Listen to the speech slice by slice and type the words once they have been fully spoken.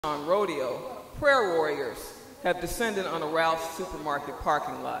On rodeo, prayer warriors have descended on a Ralph's supermarket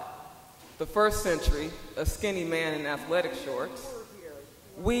parking lot. The first century, a skinny man in athletic shorts,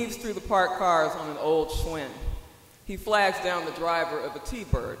 weaves through the parked cars on an old Schwinn. He flags down the driver of a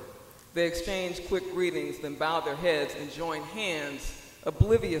T-Bird. They exchange quick greetings, then bow their heads and join hands,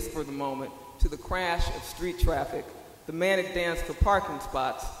 oblivious for the moment to the crash of street traffic, the manic dance for parking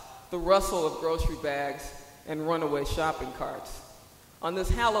spots, the rustle of grocery bags, and runaway shopping carts. On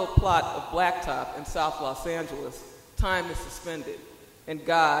this hallowed plot of blacktop in South Los Angeles, time is suspended, and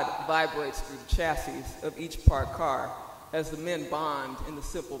God vibrates through the chassis of each parked car as the men bond in the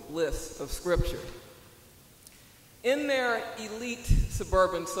simple bliss of Scripture. In their elite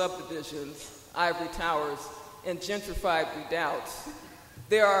suburban subdivisions, ivory towers, and gentrified redoubts,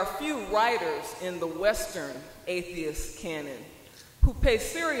 there are a few writers in the Western atheist canon who pay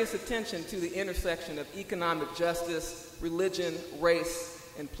serious attention to the intersection of economic justice, religion, race,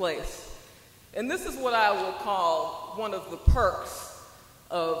 and place. And this is what I will call one of the perks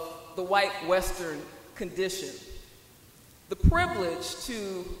of the white Western condition. The privilege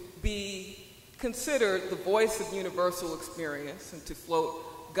to be considered the voice of universal experience and to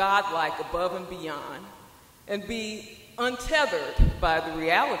float God-like above and beyond and be untethered by the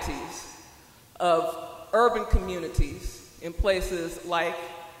realities of urban communities in places like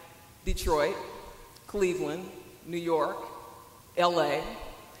Detroit, Cleveland, New York, L.A.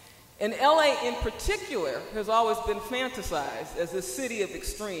 And L.A. in particular has always been fantasized as a city of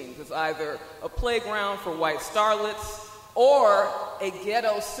extremes, as either a playground for white starlets or a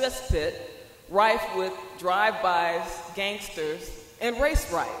ghetto cesspit rife with drive-bys, gangsters, and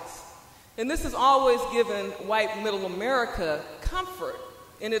race riots. And this has always given white middle America comfort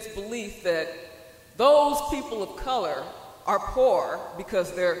in its belief that those people of color are poor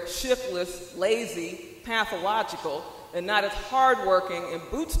because they're shiftless, lazy, pathological, and not as hardworking and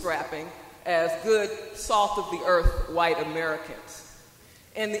bootstrapping as good salt-of-the-earth white Americans.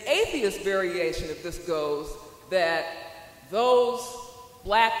 And the atheist variation of this goes that those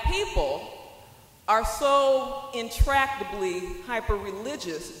black people are so intractably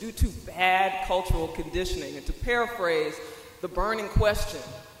hyper-religious due to bad cultural conditioning. And to paraphrase the burning question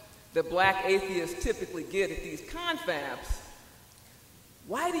that black atheists typically get at these confabs,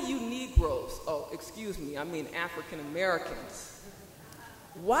 why do you Negroes, I mean African Americans,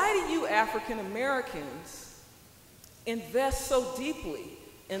 why do you African Americans invest so deeply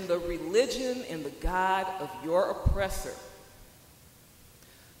in the religion and the God of your oppressor?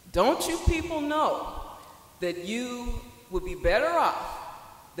 Don't you people know that you would be better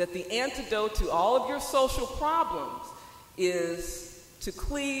off, that the antidote to all of your social problems is to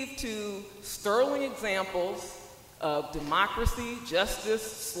cleave to sterling examples of democracy, justice,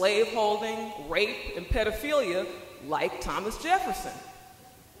 slaveholding, rape, and pedophilia like Thomas Jefferson?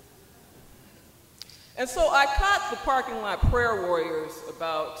 And so I caught the parking lot prayer warriors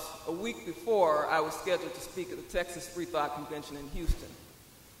about a week before I was scheduled to speak at the Texas Free Thought Convention in Houston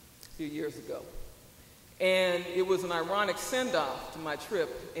a few years ago. And it was an ironic send-off to my trip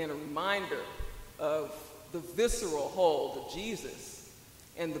and a reminder of the visceral hold of Jesus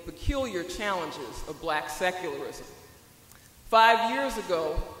and the peculiar challenges of black secularism. 5 years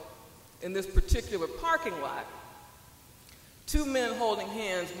ago, in this particular parking lot, two men holding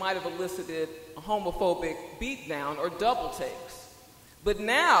hands might have elicited a homophobic beatdown or double takes. But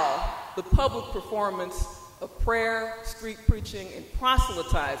now, the public performance of prayer, street preaching, and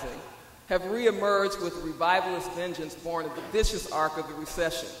proselytizing have reemerged with revivalist vengeance born of the vicious arc of the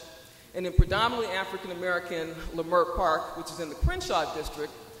recession. And in predominantly African-American Leimert Park, which is in the Crenshaw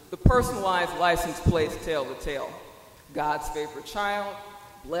district, the personalized license plates tell the tale. God's favorite child,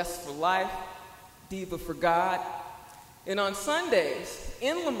 blessed for life, diva for God. And on Sundays,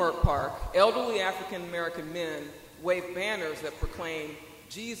 in Leimert Park, elderly African-American men wave banners that proclaim,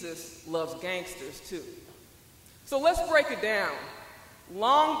 Jesus loves gangsters too. So let's break it down.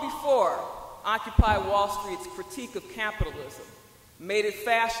 Long before Occupy Wall Street's critique of capitalism made it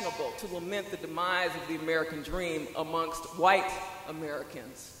fashionable to lament the demise of the American dream amongst white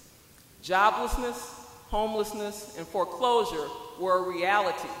Americans, joblessness, homelessness, and foreclosure were a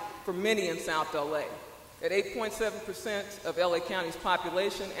reality for many in South LA. At 8.7% of LA County's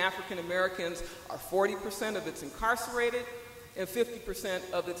population, African Americans are 40% of its incarcerated and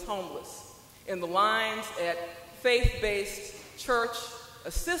 50% of its homeless. And the lines at faith-based church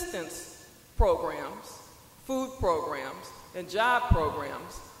assistance programs, food programs, and job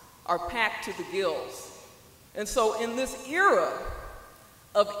programs are packed to the gills. And so in this era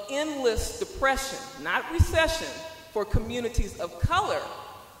of endless depression, not recession, for communities of color,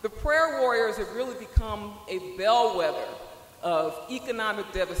 the prayer warriors have really become a bellwether of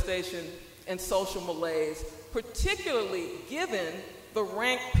economic devastation and social malaise, particularly given the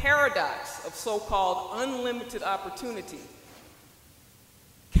rank paradox of so-called unlimited opportunity,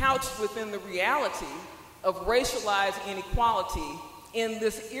 couched within the reality of racialized inequality in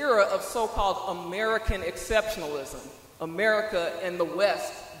this era of so-called American exceptionalism, America and the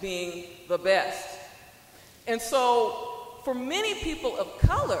West being the best. And so for many people of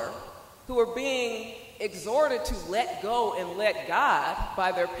color who are being exhorted to let go and let God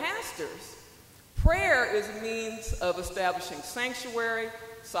by their pastors, prayer is a means of establishing sanctuary,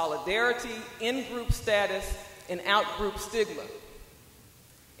 solidarity, in-group status, and out-group stigma.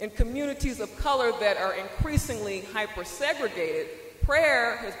 In communities of color that are increasingly hyper-segregated,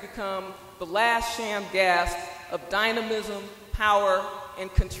 prayer has become the last sham gasp of dynamism, power,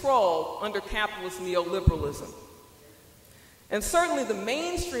 and control under capitalist neoliberalism. And certainly the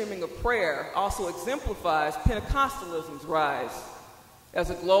mainstreaming of prayer also exemplifies Pentecostalism's rise as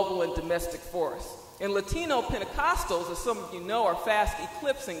a global and domestic force. And Latino Pentecostals, as some of you know, are fast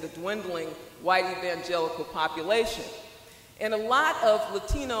eclipsing the dwindling white evangelical population. And a lot of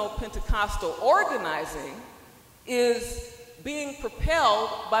Latino Pentecostal organizing is being propelled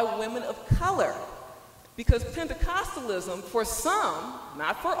by women of color. Because Pentecostalism, for some,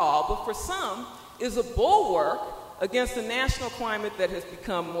 not for all, but for some, is a bulwark against a national climate that has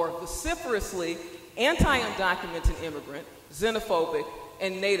become more vociferously anti-undocumented immigrant, xenophobic,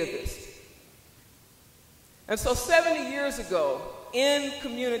 and nativist. And so 70 years ago, in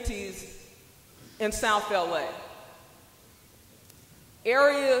communities in South LA,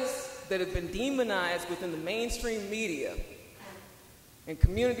 areas that have been demonized within the mainstream media, in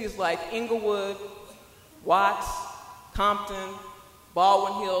communities like Inglewood, Watts, Compton,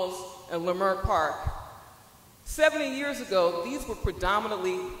 Baldwin Hills, and Leimert Park, 70 years ago, these were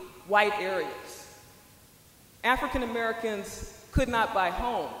predominantly white areas. African Americans could not buy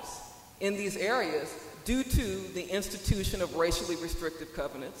homes in these areas due to the institution of racially restrictive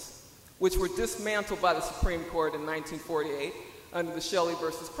covenants, which were dismantled by the Supreme Court in 1948 under the Shelley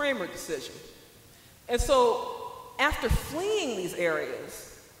versus Kramer decision. And so, after fleeing these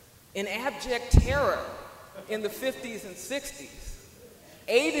areas in abject terror in the 50s and 60s,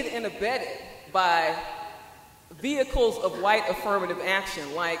 aided and abetted by vehicles of white affirmative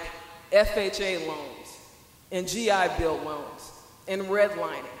action like FHA loans and GI Bill loans and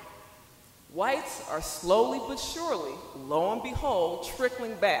redlining, whites are slowly but surely, lo and behold,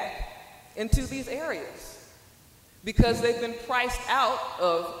 trickling back into these areas because they've been priced out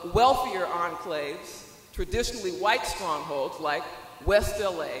of wealthier enclaves, traditionally white strongholds like West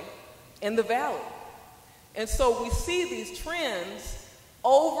LA and the Valley. And so we see these trends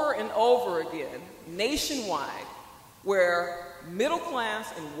over and over again nationwide, where middle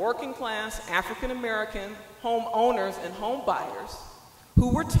class and working class African American homeowners and home buyers who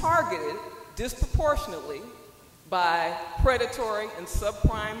were targeted disproportionately by predatory and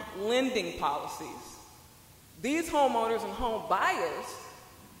subprime lending policies, these homeowners and home buyers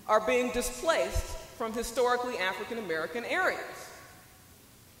are being displaced from historically African American areas.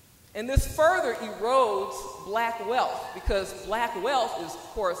 And this further erodes black wealth, because black wealth is, of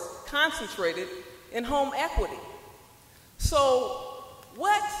course, concentrated in home equity. So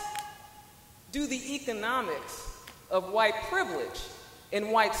what do the economics of white privilege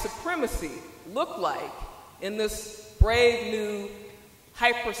and white supremacy look like in this brave new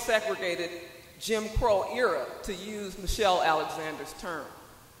hyper-segregated Jim Crow era, to use Michelle Alexander's term?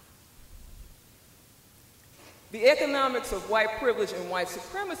 The economics of white privilege and white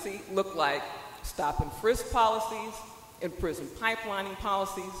supremacy look like stop and frisk policies and prison pipelining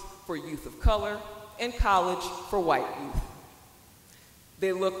policies for youth of color and college for white youth.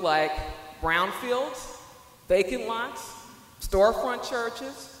 They look like brownfields, vacant lots, storefront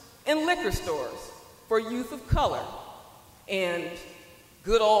churches, and liquor stores for youth of color, and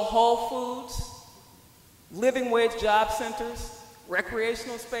good old Whole Foods, living wage job centers,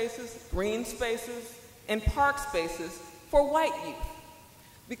 recreational spaces, green spaces, and park spaces for white youth.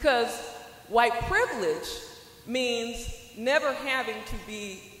 Because white privilege means never having to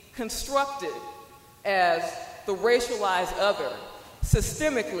be constructed as the racialized other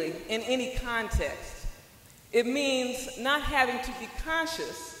systemically in any context. It means not having to be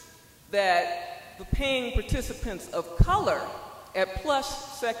conscious that the paying participants of color at plush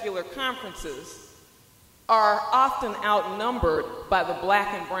secular conferences are often outnumbered by the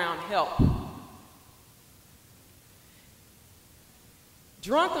black and brown help.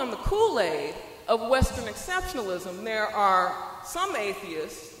 Drunk on the Kool-Aid of Western exceptionalism, there are some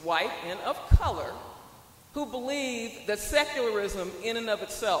atheists, white and of color, who believe that secularism in and of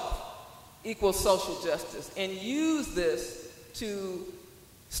itself equals social justice, and use this to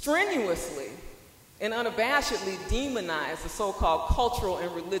strenuously and unabashedly demonize the so-called cultural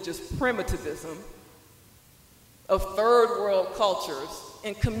and religious primitivism of third world cultures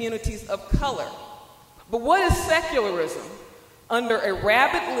and communities of color. But what is secularism under a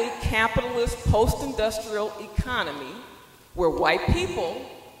rapidly capitalist post-industrial economy where white people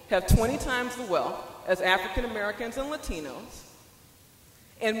have 20 times the wealth as African Americans and Latinos,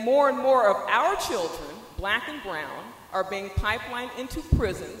 and more of our children, black and brown, are being pipelined into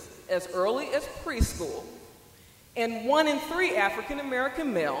prisons as early as preschool, and 1 in 3 African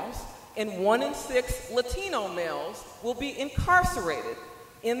American males and 1 in 6 Latino males will be incarcerated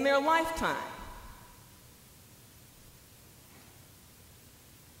in their lifetime.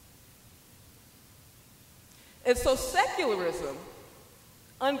 And so secularism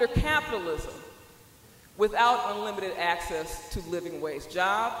under capitalism, without unlimited access to living wage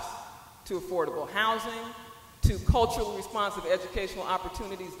jobs, to affordable housing, to culturally responsive educational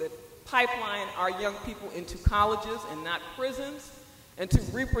opportunities that pipeline our young people into colleges and not prisons, and to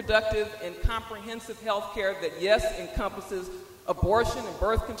reproductive and comprehensive health care that, yes, encompasses abortion and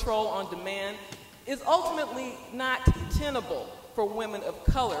birth control on demand, is ultimately not tenable for women of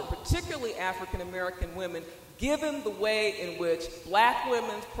color, particularly African American women, given the way in which black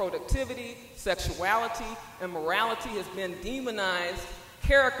women's productivity, sexuality, and morality has been demonized,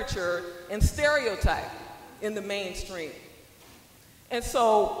 caricatured, and stereotyped in the mainstream. And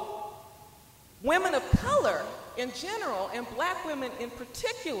so women of color in general, and black women in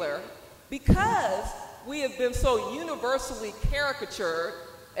particular, because we have been so universally caricatured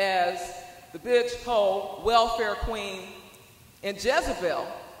as the bitch, hoe, welfare queen, and Jezebel,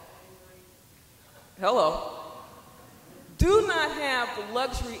 hello, do not have the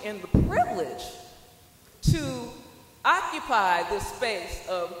luxury and the privilege to occupy this space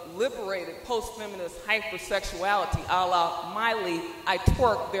of liberated post-feminist hypersexuality a la Miley, I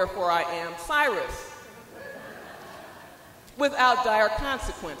twerk, therefore I am Cyrus, without dire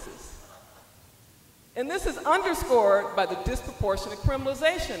consequences. And this is underscored by the disproportionate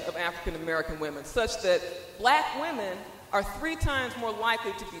criminalization of African American women, such that black women are 3 times more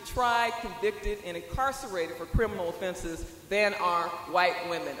likely to be tried, convicted, and incarcerated for criminal offenses than are white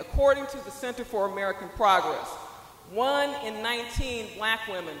women. According to the Center for American Progress, 1 in 19 black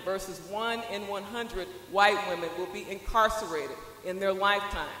women versus 1 in 100 white women will be incarcerated in their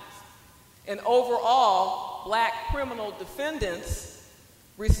lifetimes. And overall, black criminal defendants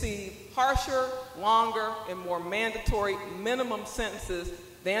receive harsher, longer, and more mandatory minimum sentences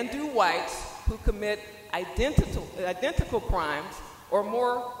than do whites who commit identical crimes or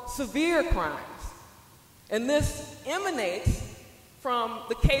more severe crimes. And this emanates from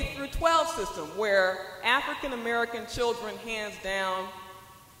the K through 12 system, where African American children, hands down,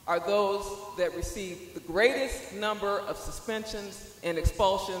 are those that receive the greatest number of suspensions and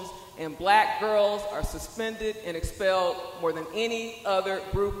expulsions, and black girls are suspended and expelled more than any other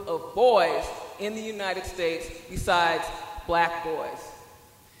group of boys in the United States besides black boys.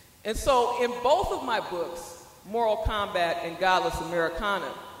 And so in both of my books, Moral Combat and Godless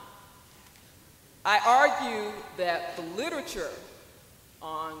Americana, I argue that the literature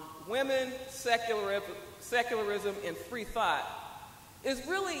on women, secularism, and free thought is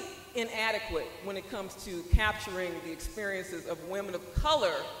really inadequate when it comes to capturing the experiences of women of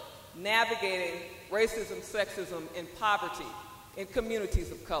color navigating racism, sexism, and poverty in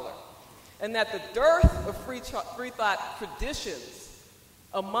communities of color. And that the dearth of free thought traditions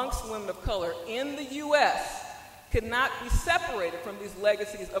amongst women of color in the U.S. cannot be separated from these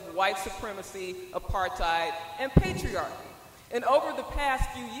legacies of white supremacy, apartheid, and patriarchy. And over the past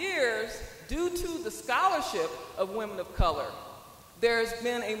few years, due to the scholarship of women of color, there's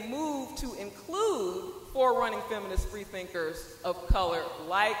been a move to include forerunning feminist freethinkers of color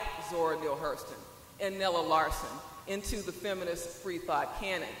like Zora Neale Hurston and Nella Larson into the feminist free thought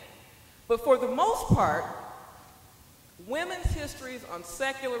canon. But for the most part, women's histories on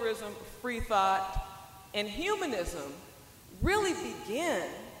secularism, free thought, and humanism really begin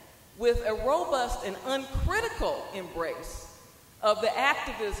with a robust and uncritical embrace of the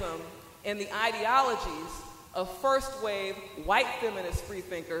activism and the ideologies of first-wave white feminist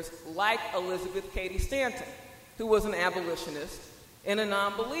freethinkers like Elizabeth Cady Stanton, who was an abolitionist and a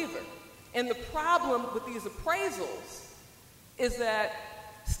non-believer. And the problem with these appraisals is that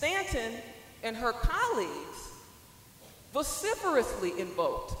Stanton and her colleagues vociferously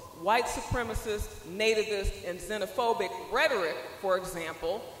invoked white supremacist, nativist, and xenophobic rhetoric, for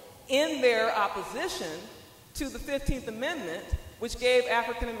example, in their opposition to the 15th Amendment, which gave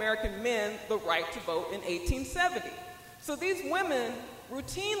African American men the right to vote in 1870. So these women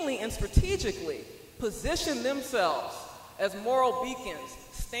routinely and strategically positioned themselves as moral beacons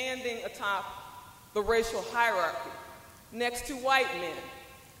standing atop the racial hierarchy next to white men,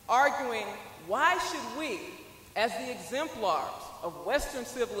 arguing why should we, as the exemplars of Western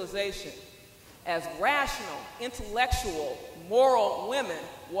civilization, as rational, intellectual, moral women,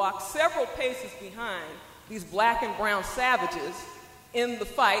 walk several paces behind these black and brown savages in the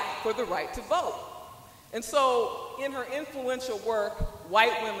fight for the right to vote. And so, in her influential work,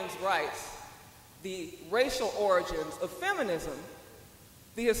 White Women's Rights, the Racial Origins of Feminism,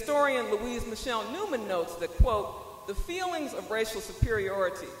 the historian Louise Michelle Newman notes that, quote, the feelings of racial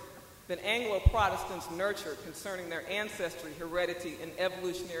superiority that Anglo-Protestants nurtured concerning their ancestry, heredity, and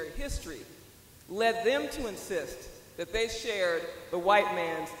evolutionary history led them to insist that they shared the white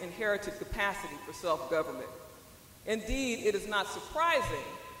man's inherited capacity for self-government. Indeed, it is not surprising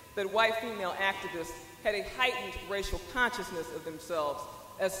that white female activists had a heightened racial consciousness of themselves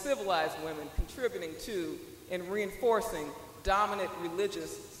as civilized women, contributing to and reinforcing dominant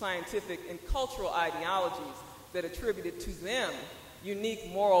religious, scientific, and cultural ideologies that attributed to them unique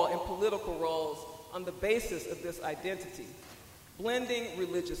moral and political roles on the basis of this identity, blending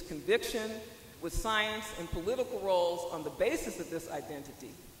religious conviction with science and political roles on the basis of this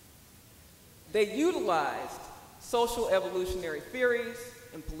identity. They utilized social evolutionary theories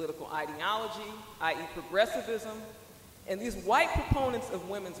and political ideology, i.e. progressivism, and these white proponents of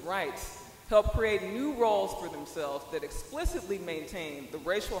women's rights helped create new roles for themselves that explicitly maintained the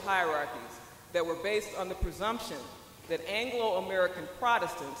racial hierarchies that were based on the presumption that Anglo-American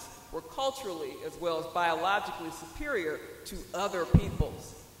Protestants were culturally as well as biologically superior to other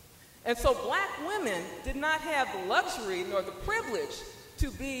peoples. And so black women did not have the luxury nor the privilege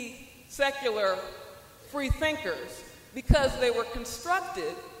to be secular free thinkers because they were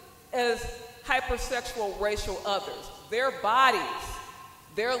constructed as hypersexual racial others. Their bodies,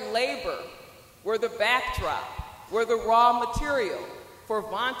 their labor were the backdrop, were the raw material for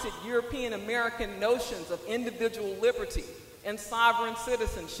vaunted European American notions of individual liberty and sovereign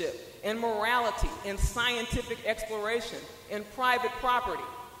citizenship and morality and scientific exploration and private property.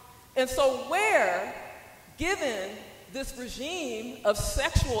 And so where, given this regime of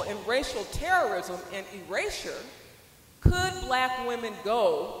sexual and racial terrorism and erasure, could black women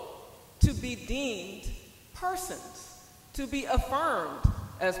go to be deemed persons, to be affirmed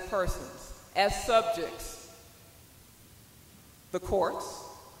as persons, as subjects? The courts,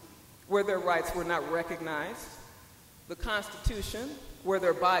 where their rights were not recognized, the Constitution, where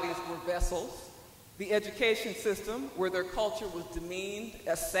their bodies were vessels, the education system, where their culture was demeaned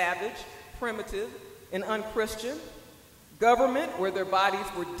as savage, primitive, and unchristian, government, where their bodies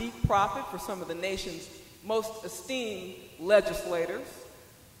were deep profit for some of the nation's most esteemed legislators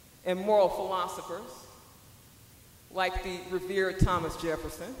and moral philosophers, like the revered Thomas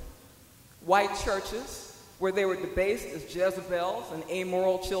Jefferson, white churches, where they were debased as Jezebels and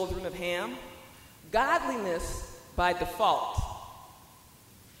amoral children of Ham. Godliness, by default,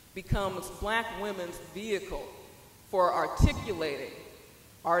 becomes black women's vehicle for articulating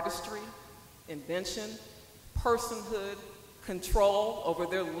artistry, invention, personhood, control over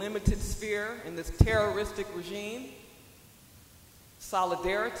their limited sphere in this terroristic regime,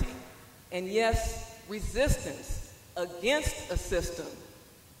 solidarity, and yes, resistance against a system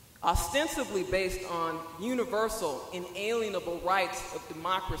ostensibly based on universal, inalienable rights of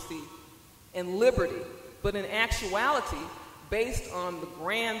democracy and liberty, but in actuality based on the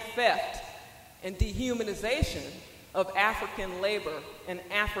grand theft and dehumanization of African labor and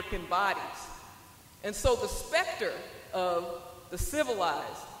African bodies. And so the specter of the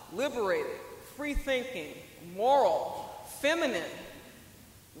civilized, liberated, free-thinking, moral, feminine,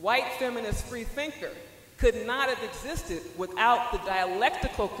 white feminist free thinker could not have existed without the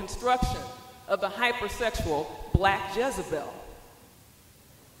dialectical construction of the hypersexual black Jezebel.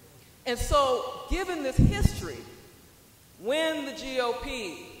 And so, given this history, when the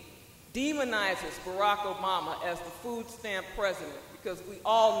GOP demonizes Barack Obama as the food stamp president, because we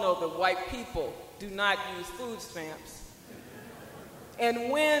all know that white people do not use food stamps,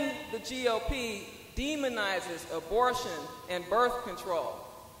 and when the GOP demonizes abortion and birth control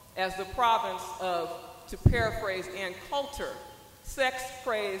as the province of, to paraphrase Ann Coulter,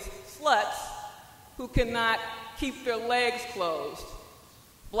 sex-crazed sluts who cannot keep their legs closed,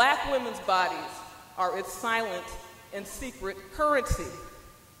 black women's bodies are its silent and secret currency.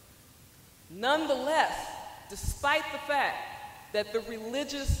 Nonetheless, despite the fact that the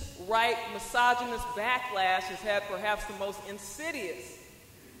religious right misogynist backlash has had perhaps the most insidious,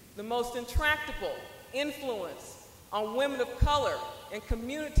 the most intractable influence on women of color and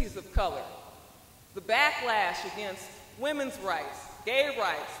communities of color, the backlash against women's rights, gay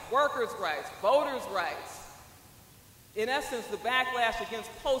rights, workers' rights, voters' rights, In essence, the backlash against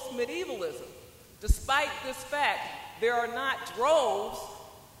post-medievalism. Despite this fact, there are not droves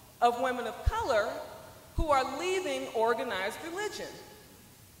of women of color who are leaving organized religion.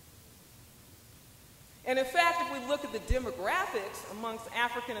 And in fact, if we look at the demographics amongst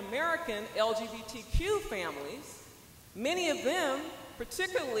African American LGBTQ families, many of them,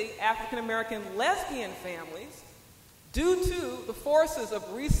 particularly African American lesbian families, due to the forces of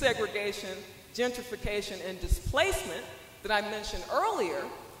resegregation, gentrification, and displacement that I mentioned earlier,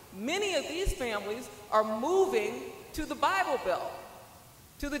 many of these families are moving to the Bible Belt,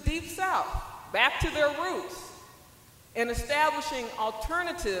 to the Deep South, back to their roots, and establishing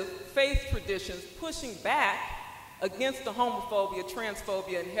alternative faith traditions, pushing back against the homophobia,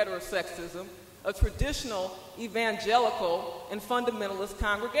 transphobia, and heterosexism of traditional evangelical and fundamentalist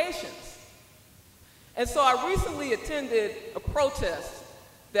congregations. And so I recently attended a protest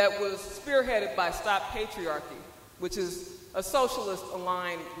that was spearheaded by Stop Patriarchy, which is a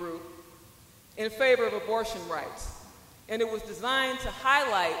socialist-aligned group in favor of abortion rights. And it was designed to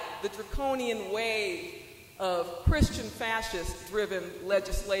highlight the draconian wave of Christian fascist-driven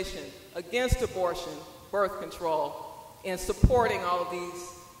legislation against abortion, birth control, and supporting all of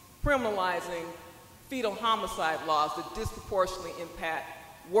these criminalizing fetal homicide laws that disproportionately impact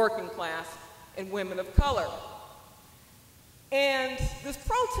working class and women of color. And this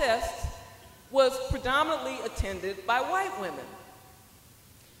protest was predominantly attended by white women.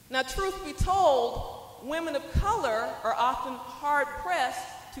 Now, truth be told, women of color are often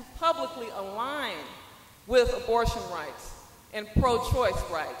hard-pressed to publicly align with abortion rights and pro-choice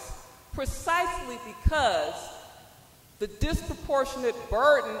rights, precisely because the disproportionate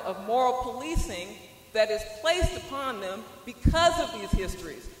burden of moral policing that is placed upon them because of these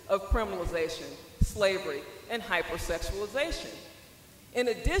histories of criminalization, slavery, and hypersexualization. In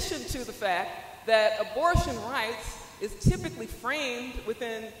addition to the fact that abortion rights is typically framed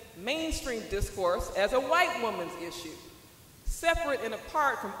within mainstream discourse as a white woman's issue, separate and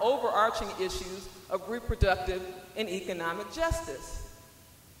apart from overarching issues of reproductive and economic justice.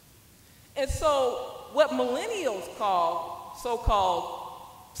 And so what millennials call so-called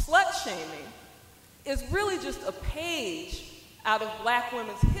slut-shaming is really just a page out of black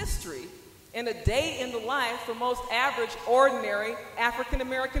women's history and a day in the life for most average, ordinary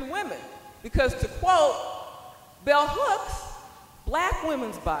African-American women. Because to quote Bell Hooks, black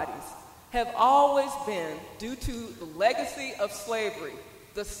women's bodies have always been, due to the legacy of slavery,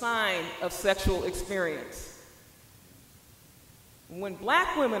 the sign of sexual experience. When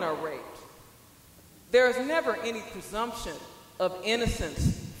black women are raped, there is never any presumption of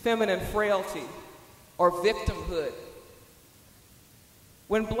innocence, feminine frailty, or victimhood.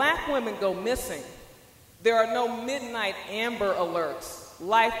 When black women go missing, there are no midnight Amber Alerts,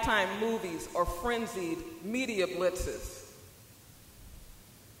 Lifetime movies, or frenzied media blitzes.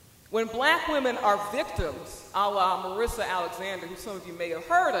 When black women are victims, a la Marissa Alexander, who some of you may have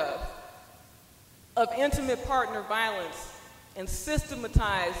heard of intimate partner violence and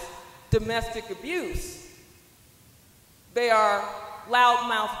systematized domestic abuse, they are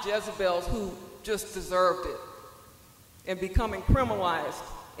loudmouth Jezebels who just deserved it and becoming criminalized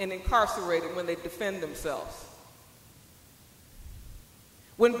and incarcerated when they defend themselves.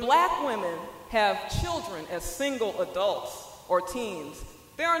 When black women have children as single adults or teens,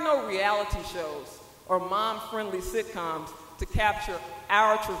 there are no reality shows or mom-friendly sitcoms to capture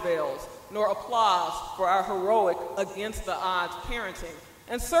our travails, nor applause for our heroic against-the-odds parenting,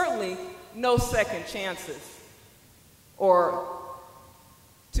 and certainly no second chances. Or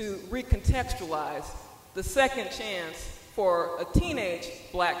to recontextualize, the second chance for a teenage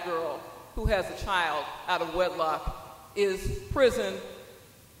black girl who has a child out of wedlock is prison,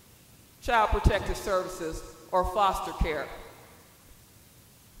 child protective services, or foster care.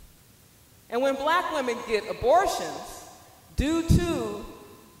 And when black women get abortions, due to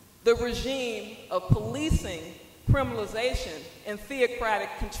the regime of policing, criminalization, and theocratic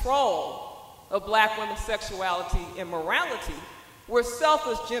control of black women's sexuality and morality, we're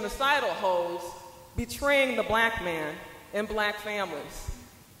selfless genocidal hoes betraying the black man and black families.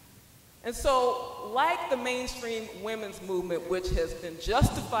 And so, like the mainstream women's movement, which has been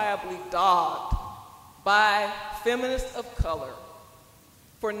justifiably dogged by feminists of color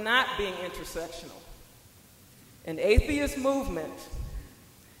for not being intersectional, an atheist movement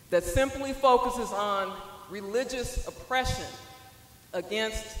that simply focuses on religious oppression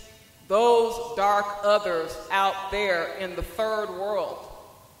against those dark others out there in the third world,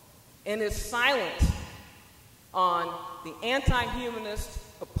 and is silent on the anti-humanist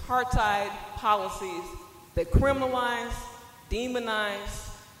apartheid policies that criminalize, demonize,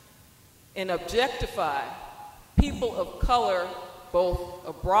 and objectify people of color, both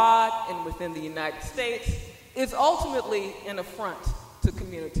abroad and within the United States, is ultimately an affront to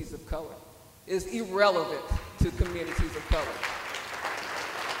communities of color, is irrelevant to communities of color.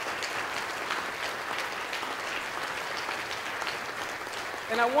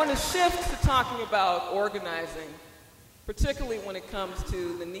 And I want to shift to talking about organizing, particularly when it comes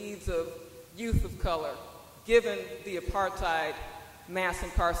to the needs of youth of color, given the apartheid mass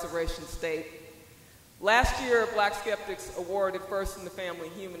incarceration state. Last year, Black Skeptics awarded First in the Family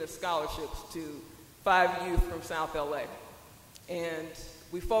Humanist scholarships to 5 youth from South LA. And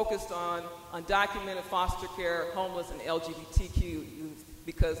we focused on undocumented foster care, homeless, and LGBTQ youth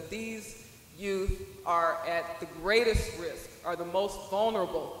because these youth are at the greatest risk, are the most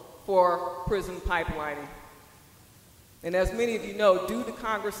vulnerable for prison pipelining. And as many of you know, due to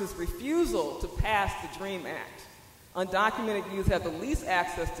Congress's refusal to pass the DREAM Act, undocumented youth have the least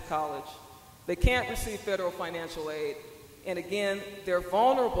access to college. They can't receive federal financial aid. And again, they're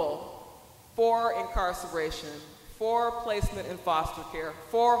vulnerable for incarceration, for placement in foster care,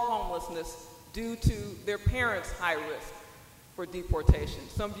 for homelessness due to their parents' high risk for deportation.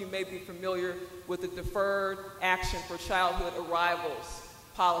 Some of you may be familiar with the Deferred Action for Childhood Arrivals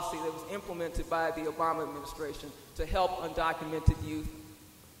policy that was implemented by the Obama administration to help undocumented youth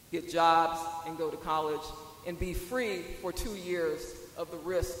get jobs and go to college and be free for 2 years of the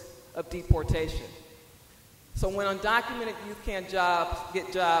risk of deportation. So when undocumented youth can't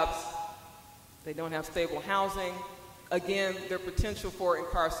get jobs, they don't have stable housing, again, their potential for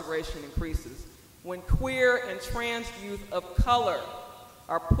incarceration increases. When queer and trans youth of color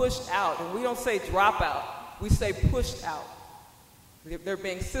are pushed out, and we don't say drop out, we say pushed out. They're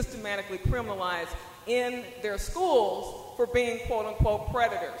being systematically criminalized in their schools for being quote-unquote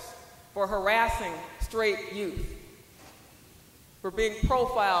predators, for harassing straight youth, for being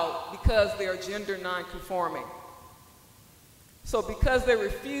profiled because they are gender non-conforming. So because they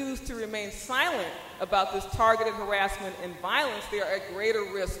refuse to remain silent about this targeted harassment and violence, they are at greater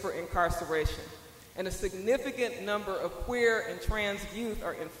risk for incarceration. And a significant number of queer and trans youth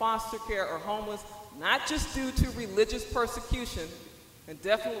are in foster care or homeless, not just due to religious persecution, and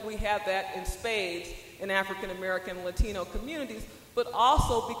definitely we have that in spades in African American and Latino communities, but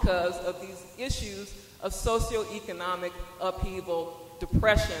also because of these issues of socioeconomic upheaval,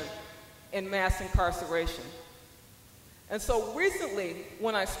 depression, and mass incarceration. And so recently,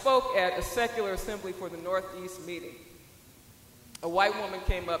 when I spoke at a secular assembly for the Northeast meeting, a white woman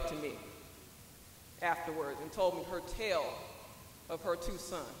came up to me afterwards and told me her tale of her 2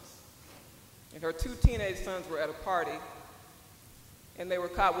 sons. And her 2 teenage sons were at a party, and they were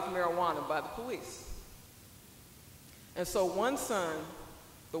caught with marijuana by the police. And so one son,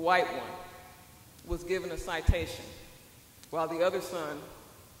 the white one, was given a citation, while the other son,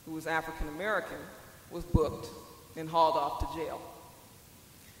 who was African American, was booked and hauled off to jail.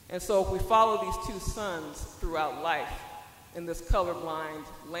 And so if we follow these 2 sons throughout life in this colorblind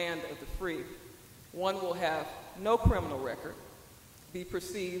land of the free, one will have no criminal record, be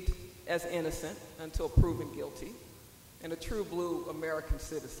perceived as innocent until proven guilty, and a true blue American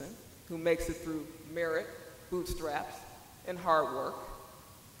citizen who makes it through merit, bootstraps, and hard work.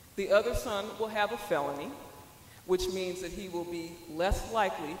 The other son will have a felony, which means that he will be less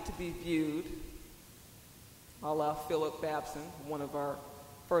likely to be viewed, a la Philip Babson, one of our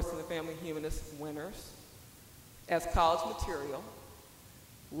First in the Family Humanist winners, as college material,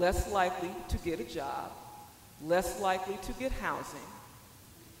 less likely to get a job, less likely to get housing,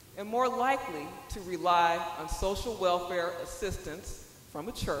 and more likely to rely on social welfare assistance from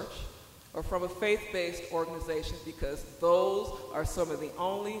a church or from a faith-based organization, because those are some of the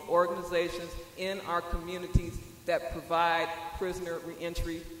only organizations in our communities that provide prisoner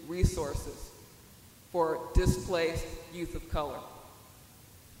reentry resources for displaced youth of color.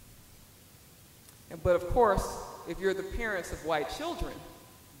 But of course, if you're the parents of white children,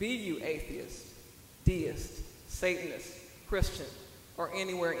 be you atheist, deist, Satanist, Christian, or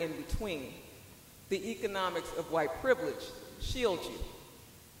anywhere in between, the economics of white privilege shield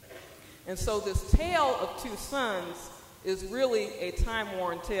you. And so this tale of 2 sons is really a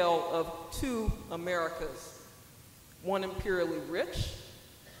time-worn tale of 2 Americas. One imperially rich,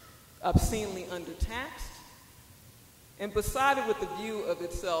 obscenely undertaxed, and besotted with the view of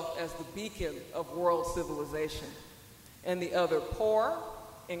itself as the beacon of world civilization, and the other poor,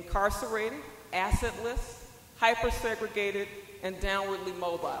 incarcerated, assetless, hyper-segregated, and downwardly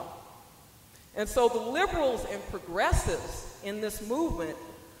mobile. And so the liberals and progressives in this movement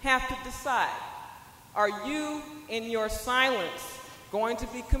have to decide, are you in your silence going to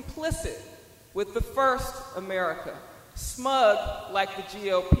be complicit with the first America, smug like the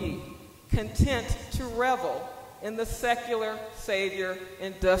GOP, content to revel in the secular savior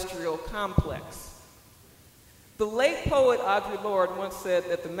industrial complex. The late poet Audre Lorde once said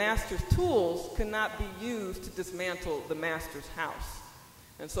that the master's tools cannot be used to dismantle the master's house.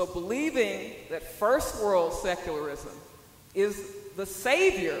 And so believing that first world secularism is the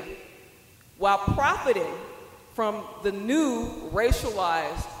savior while profiting from the new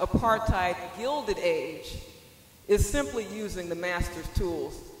racialized apartheid gilded age is simply using the master's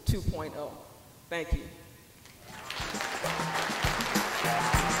tools 2.0. Thank you.